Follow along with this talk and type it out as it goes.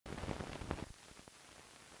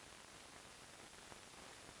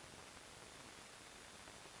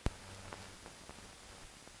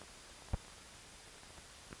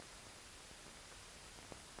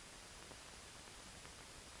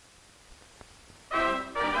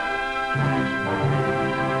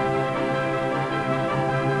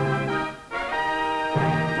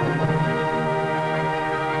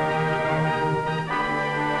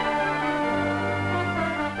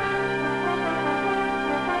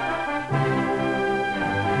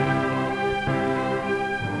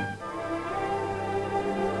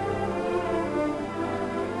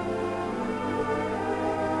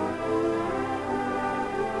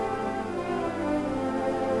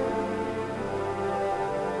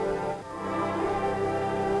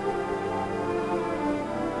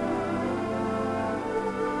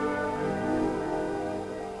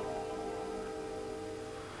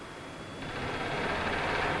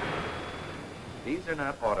These are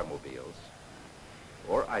not automobiles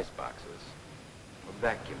or ice boxes or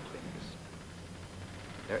vacuum cleaners.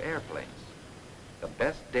 They're airplanes, the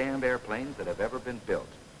best damned airplanes that have ever been built.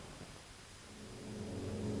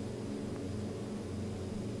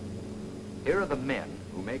 Here are the men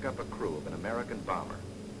who make up a crew of an American bomber.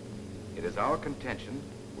 It is our contention,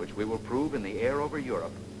 which we will prove in the air over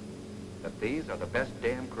Europe, that these are the best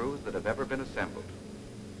damn crews that have ever been assembled.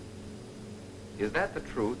 Is that the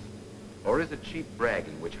truth? Or is it cheap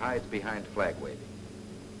bragging which hides behind flag waving?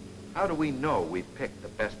 How do we know we've picked the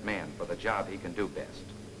best man for the job he can do best?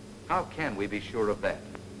 How can we be sure of that?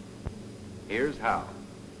 Here's how.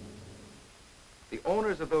 The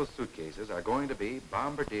owners of those suitcases are going to be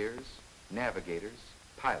bombardiers, navigators,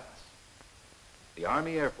 pilots. The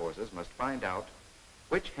Army Air Forces must find out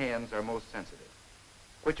which hands are most sensitive,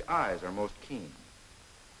 which eyes are most keen,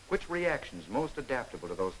 which reactions most adaptable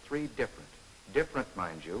to those three different,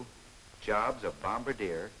 mind you, jobs of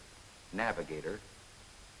bombardier, navigator,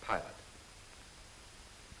 pilot.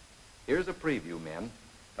 Here's a preview, men,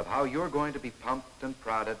 of how you're going to be pumped and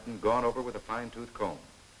prodded and gone over with a fine-tooth comb.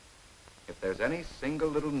 If there's any single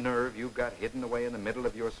little nerve you've got hidden away in the middle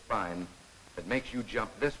of your spine that makes you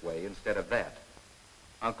jump this way instead of that,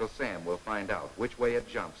 Uncle Sam will find out which way it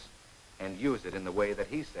jumps and use it in the way that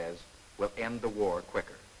he says will end the war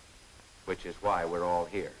quicker, which is why we're all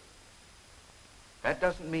here. That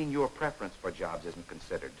doesn't mean your preference for jobs isn't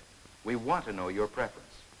considered. We want to know your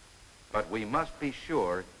preference. But we must be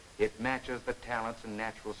sure it matches the talents and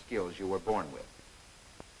natural skills you were born with.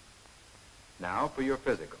 Now for your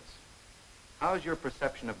physicals. How's your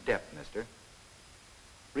perception of depth, mister?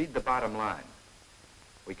 Read the bottom line.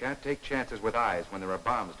 We can't take chances with eyes when there are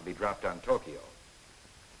bombs to be dropped on Tokyo.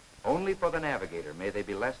 Only for the navigator may they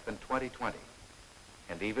be less than 20/20.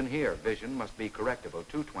 And even here, vision must be correctable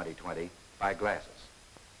to 20/20 by glasses.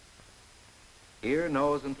 Ear,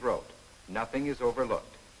 nose, and throat. Nothing is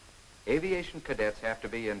overlooked. Aviation cadets have to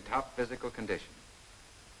be in top physical condition.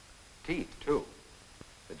 Teeth, too.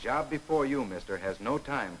 The job before you, mister, has no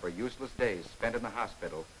time for useless days spent in the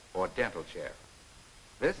hospital or dental chair.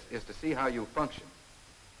 This is to see how you function.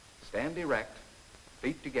 Stand erect,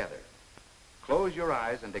 feet together. Close your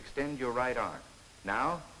eyes and extend your right arm.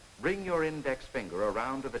 Now, bring your index finger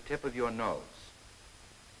around to the tip of your nose.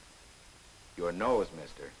 Your nose,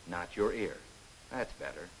 mister, not your ear. That's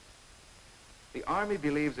better. The Army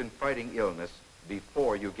believes in fighting illness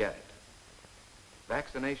before you get it.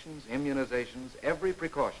 Vaccinations, immunizations, every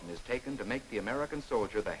precaution is taken to make the American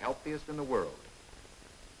soldier the healthiest in the world.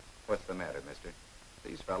 What's the matter, mister?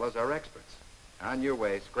 These fellows are experts. On your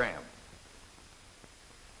way, scram.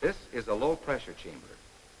 This is a low-pressure chamber.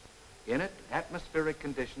 In it, atmospheric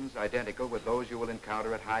conditions identical with those you will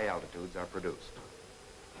encounter at high altitudes are produced.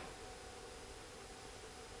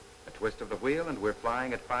 A twist of the wheel and we're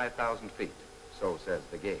flying at 5,000 feet, so says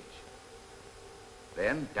the gauge.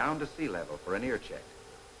 Then down to sea level for an ear check.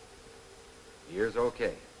 Ear's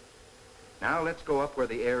okay. Now let's go up where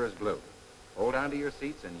the air is blue. Hold on to your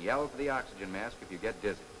seats and yell for the oxygen mask if you get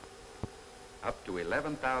dizzy. Up to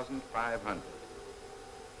 11,500.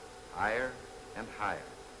 Higher and higher.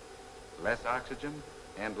 Less oxygen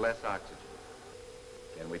and less oxygen.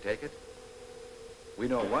 Can we take it? We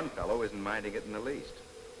know one fellow isn't minding it in the least.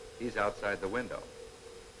 He's outside the window.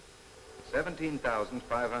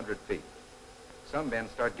 17,500 feet. Some men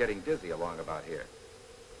start getting dizzy along about here.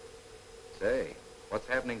 Say, what's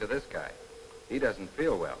happening to this guy? He doesn't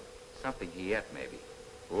feel well. Something he ate, maybe.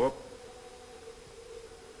 Whoop.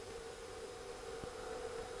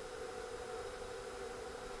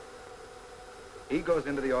 He goes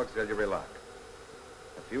into the auxiliary lock.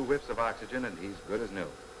 A few whiffs of oxygen and he's good as new.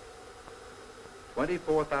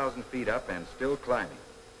 24,000 feet up and still climbing.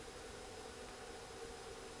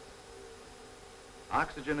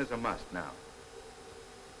 Oxygen is a must now.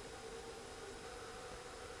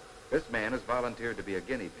 This man has volunteered to be a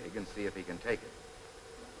guinea pig and see if he can take it.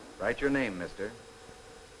 Write your name, mister.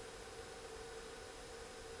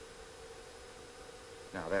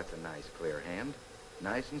 Now that's a nice, clear hand.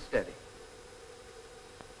 Nice and steady.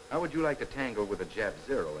 How would you like to tangle with a Jap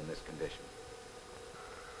Zero in this condition?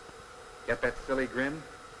 Get that silly grin?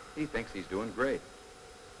 He thinks he's doing great.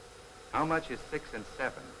 How much is 6 and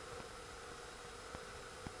 7?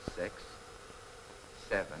 6,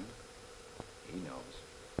 7, he knows.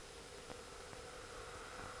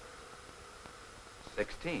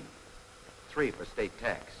 16, 3 for state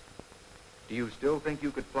tax. Do you still think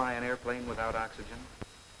you could fly an airplane without oxygen?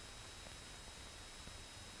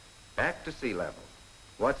 Back to sea level.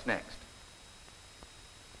 What's next?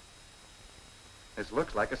 This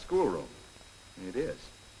looks like a schoolroom. It is.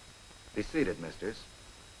 Be seated, misters.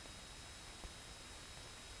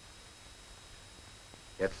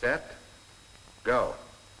 Get set. Go.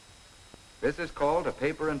 This is called a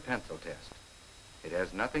paper and pencil test. It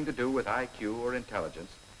has nothing to do with IQ or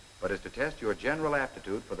intelligence, but is to test your general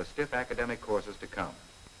aptitude for the stiff academic courses to come.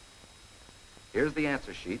 Here's the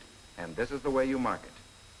answer sheet, and this is the way you mark it.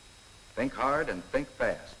 Think hard and think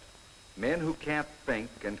fast. Men who can't think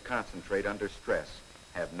and concentrate under stress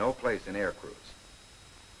have no place in air crews.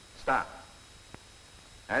 Stop.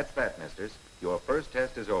 That's that, misters. Your first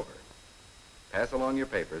test is over. Pass along your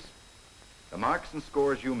papers. The marks and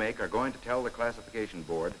scores you make are going to tell the classification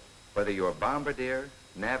board whether you're bombardier,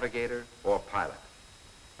 navigator, or pilot.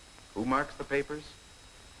 Who marks the papers?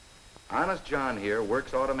 Honest John here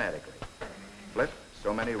works automatically. Flip,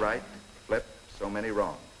 so many right. Flip, so many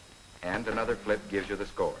wrong. And another flip gives you the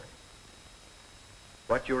score.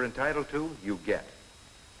 What you're entitled to, you get.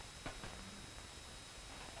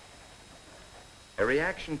 A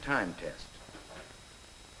reaction time test.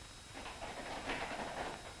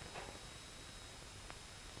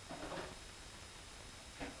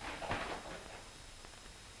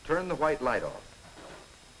 Turn the white light off.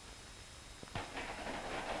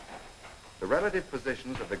 The relative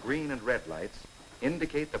positions of the green and red lights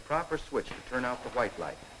indicate the proper switch to turn out the white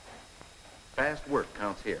light. Fast work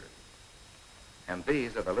counts here. And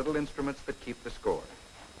these are the little instruments that keep the score.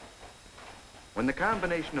 When the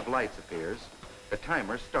combination of lights appears, the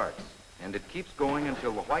timer starts, and it keeps going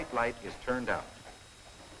until the white light is turned out.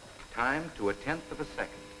 Time to 1/10 of a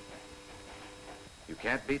second. You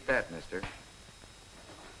can't beat that, mister.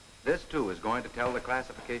 This, too, is going to tell the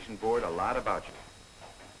classification board a lot about you.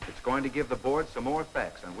 It's going to give the board some more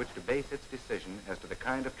facts on which to base its decision as to the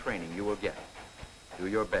kind of training you will get. Do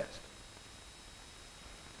your best.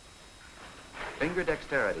 Finger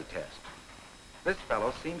dexterity test. This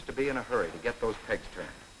fellow seems to be in a hurry to get those pegs turned.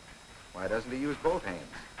 Why doesn't he use both hands?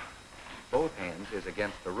 Both hands is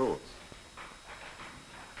against the rules.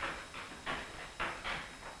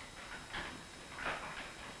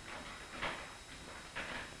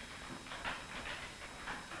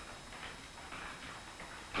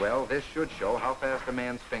 Well, this should show how fast a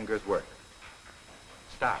man's fingers work.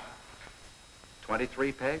 Stop.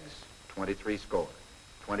 23 pegs, 23 score.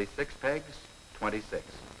 26 pegs, 26.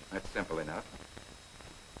 That's simple enough.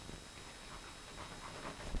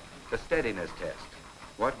 The steadiness test.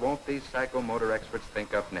 What won't these psychomotor experts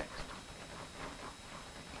think up next?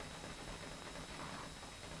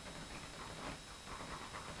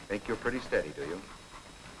 Think you're pretty steady, do you?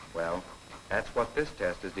 Well, that's what this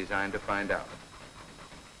test is designed to find out.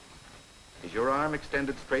 Is your arm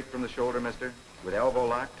extended straight from the shoulder, mister, with elbow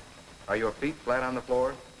locked? Are your feet flat on the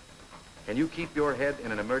floor? Can you keep your head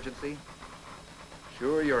in an emergency?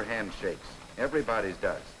 Sure, your hand shakes. Everybody's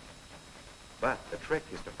does. But the trick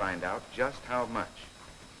is to find out just how much.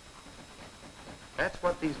 That's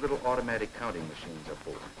what these little automatic counting machines are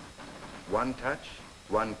for. 1 touch,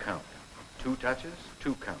 1 count. 2 touches,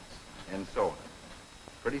 2 counts, and so on.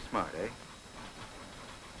 Pretty smart, eh?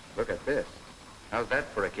 Look at this. How's that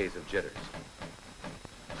for a case of jitters?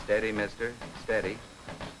 Steady, mister, steady.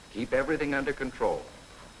 Keep everything under control.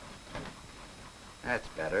 That's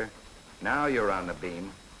better. Now you're on the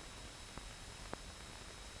beam.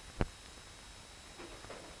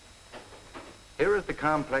 Here is the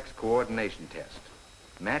complex coordination test.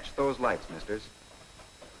 Match those lights, misters.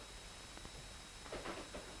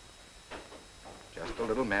 Just a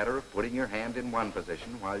little matter of putting your hand in one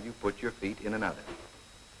position while you put your feet in another.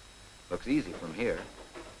 Looks easy from here,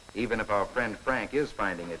 even if our friend Frank is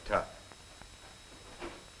finding it tough.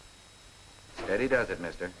 Steady does it,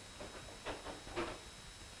 mister.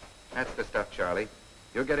 That's the stuff, Charlie.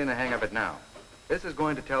 You're getting the hang of it now. This is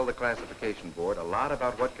going to tell the classification board a lot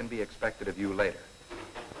about what can be expected of you later.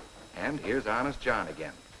 And here's Honest John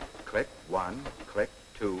again. Click 1, click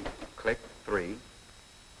 2, click 3.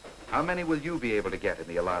 How many will you be able to get in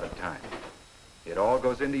the allotted time? It all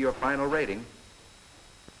goes into your final rating.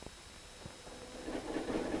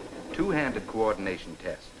 Two-handed coordination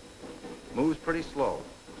test. Moves pretty slow.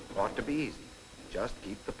 Ought to be easy. Just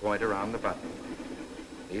keep the pointer on the button.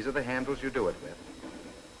 These are the handles you do it with.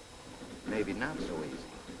 Maybe not so easy.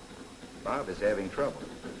 Bob is having trouble.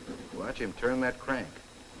 Watch him turn that crank.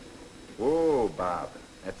 Whoa, Bob.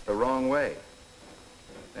 That's the wrong way.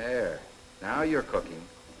 There. Now you're cooking.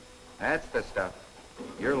 That's the stuff.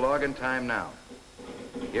 You're logging time now.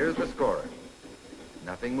 Here's the scorer.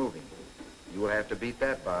 Nothing moving. You will have to beat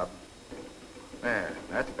that, Bob. There.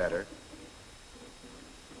 That's better.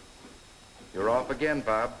 You're off again,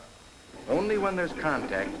 Bob. Only when there's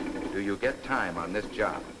contact do you get time on this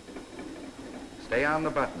job. Stay on the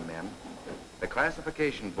button, men. The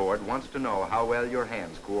classification board wants to know how well your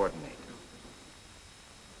hands coordinate.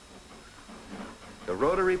 The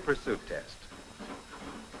rotary pursuit test.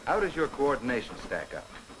 How does your coordination stack up?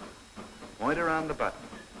 Pointer on the button.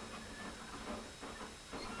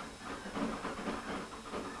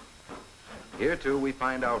 Here, too, we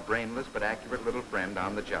find our brainless but accurate little friend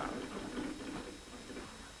on the job.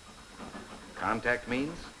 Contact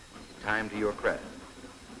means time to your credit.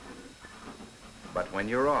 But when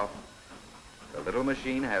you're off, the little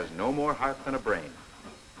machine has no more heart than a brain.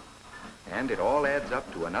 And it all adds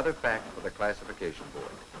up to another fact for the classification board.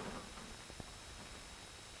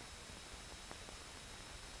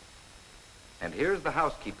 And here's the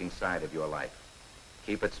housekeeping side of your life.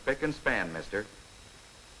 Keep it spick and span, mister.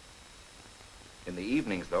 In the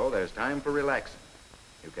evenings, though, there's time for relaxing.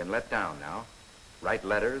 You can let down now, write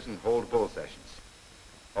letters and hold bull sessions.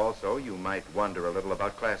 Also, you might wonder a little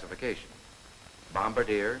about classification.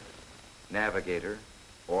 Bombardier, navigator,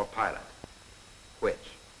 or pilot. Which?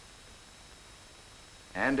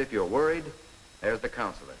 And if you're worried, there's the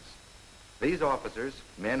counselors. These officers,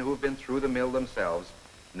 men who've been through the mill themselves,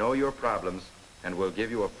 know your problems and will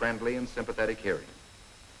give you a friendly and sympathetic hearing.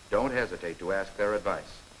 Don't hesitate to ask their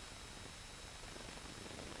advice.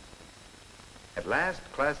 At last,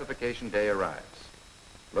 classification day arrives.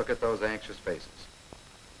 Look at those anxious faces.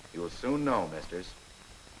 You'll soon know, misters.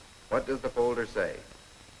 What does the folder say?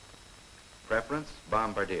 Preference,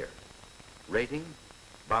 Bombardier. Rating,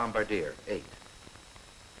 Bombardier, 8.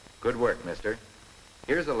 Good work, mister.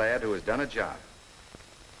 Here's a lad who has done a job.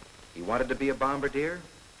 He wanted to be a bombardier.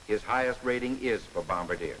 His highest rating is for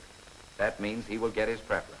Bombardier. That means he will get his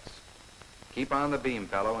preference. Keep on the beam,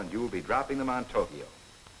 fellow, and you'll be dropping them on Tokyo.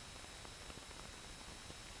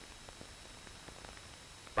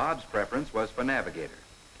 Bob's preference was for navigator.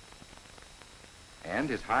 And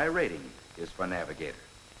his high rating is for navigator.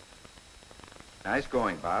 Nice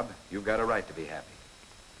going, Bob. You've got a right to be happy.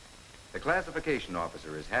 The classification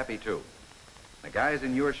officer is happy, too. The guys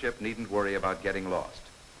in your ship needn't worry about getting lost.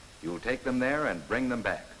 You'll take them there and bring them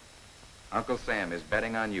back. Uncle Sam is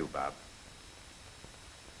betting on you, Bob.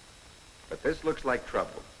 But this looks like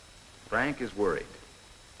trouble. Frank is worried.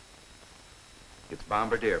 It's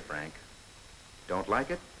Bombardier, Frank. Don't like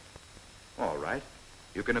it? All right.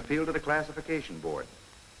 You can appeal to the classification board.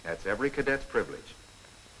 That's every cadet's privilege.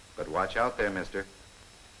 But watch out there, mister.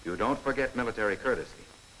 You don't forget military courtesy.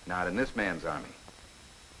 Not in this man's army.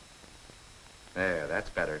 There, that's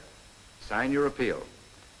better. Sign your appeal.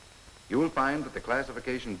 You will find that the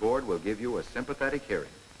classification board will give you a sympathetic hearing.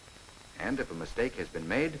 And if a mistake has been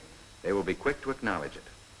made, they will be quick to acknowledge it.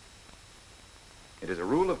 It is a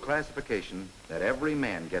rule of classification that every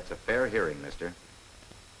man gets a fair hearing, mister.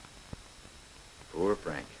 Poor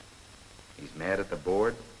Frank. He's mad at the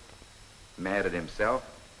board, mad at himself,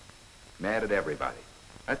 mad at everybody.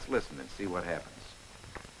 Let's listen and see what happens.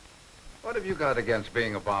 What have you got against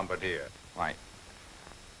being a bombardier? Why,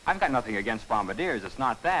 I've got nothing against bombardiers. It's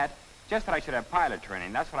not that. Just that I should have pilot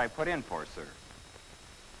training. That's what I put in for, sir.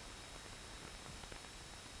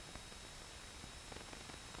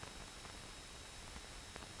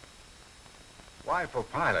 Why for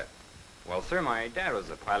pilot? Well, sir, my dad was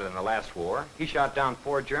a pilot in the last war. He shot down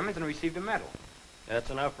 4 Germans and received a medal. That's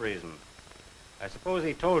enough reason. I suppose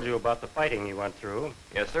he told you about the fighting he went through.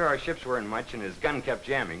 Yes, sir, our ships weren't much and his gun kept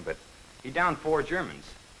jamming, but he downed 4 Germans.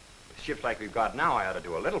 With ships like we've got now, I ought to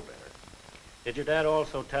do a little better. Did your dad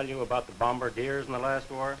also tell you about the bombardiers in the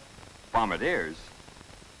last war? Bombardiers?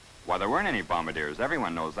 Why, there weren't any bombardiers.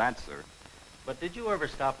 Everyone knows that, sir. But did you ever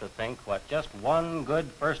stop to think what just one good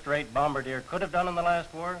first-rate bombardier could have done in the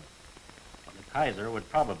last war? Well, the Kaiser would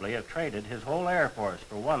probably have traded his whole air force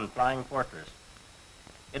for one flying fortress.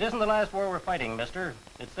 It isn't the last war we're fighting, mister.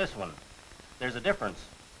 It's this one. There's a difference.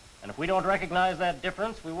 And if we don't recognize that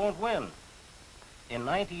difference, we won't win. In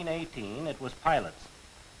 1918, it was pilots.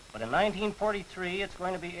 But in 1943, it's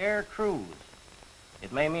going to be air crews.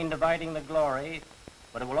 It may mean dividing the glory,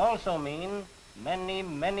 but it will also mean many,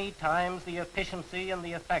 many times the efficiency and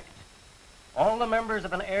the effect. All the members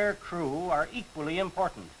of an air crew are equally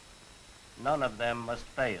important. None of them must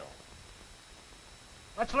fail.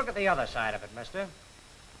 Let's look at the other side of it, mister.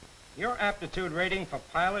 Your aptitude rating for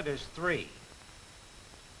pilot is 3.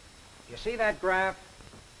 You see that graph?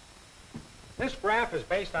 This graph is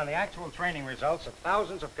based on the actual training results of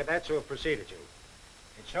thousands of cadets who have preceded you.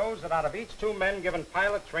 It shows that out of each 2 men given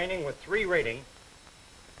pilot training with 3 rating,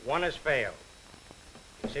 1 has failed.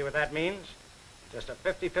 You see what that means? Just a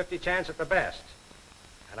 50-50 chance at the best.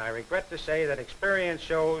 And I regret to say that experience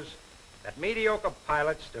shows that mediocre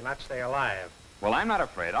pilots do not stay alive. Well, I'm not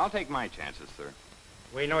afraid. I'll take my chances, sir.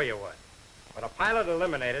 We know you would. But a pilot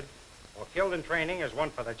eliminated or killed in training is one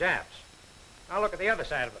for the Japs. Now look at the other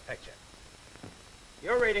side of the picture.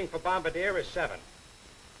 Your rating for bombardier is 7.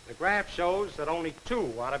 The graph shows that only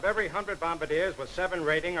 2 out of every 100 bombardiers with 7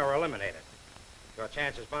 rating are eliminated. Your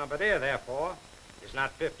chance as bombardier, therefore, is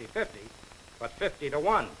not 50-50, but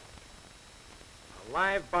 50-1. A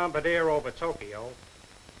live bombardier over Tokyo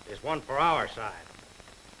is 1 for our side.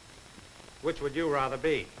 Which would you rather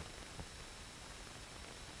be?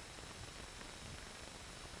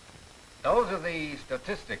 Those are the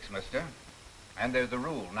statistics, mister. And they're the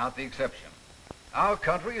rule, not the exception. Our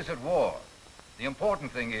country is at war. The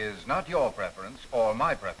important thing is not your preference or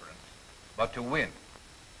my preference, but to win.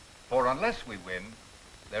 For unless we win,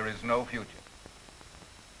 there is no future.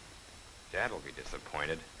 Dad will be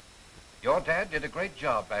disappointed. Your dad did a great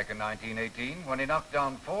job back in 1918 when he knocked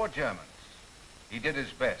down 4 Germans. He did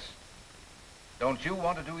his best. Don't you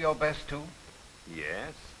want to do your best, too?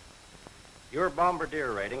 Yes. Your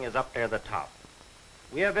bombardier rating is up near the top.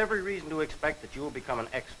 We have every reason to expect that you will become an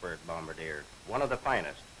expert bombardier, one of the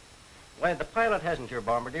finest. Why, the pilot hasn't your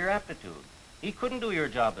bombardier aptitude. He couldn't do your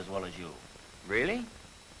job as well as you. Really?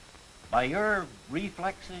 By your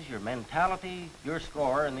reflexes, your mentality, your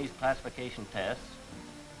score in these classification tests,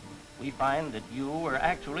 we find that you were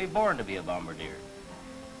actually born to be a bombardier.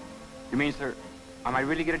 You mean, sir, I might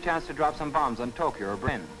really get a chance to drop some bombs on Tokyo or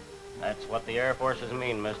Berlin? That's what the Air Forces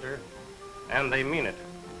mean, mister. And they mean it.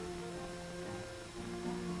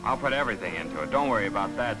 I'll put everything into it. Don't worry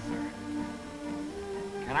about that, sir.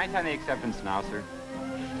 Can I sign the acceptance now, sir?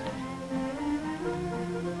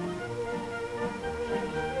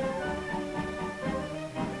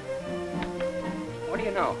 What do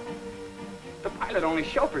you know? The pilot only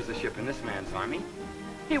chauffeurs the ship in this man's army.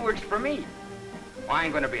 He works for me. Well,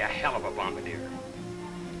 I'm going to be a hell of a bombardier.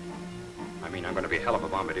 I mean, I'm going to be a hell of a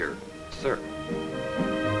bombardier, sir.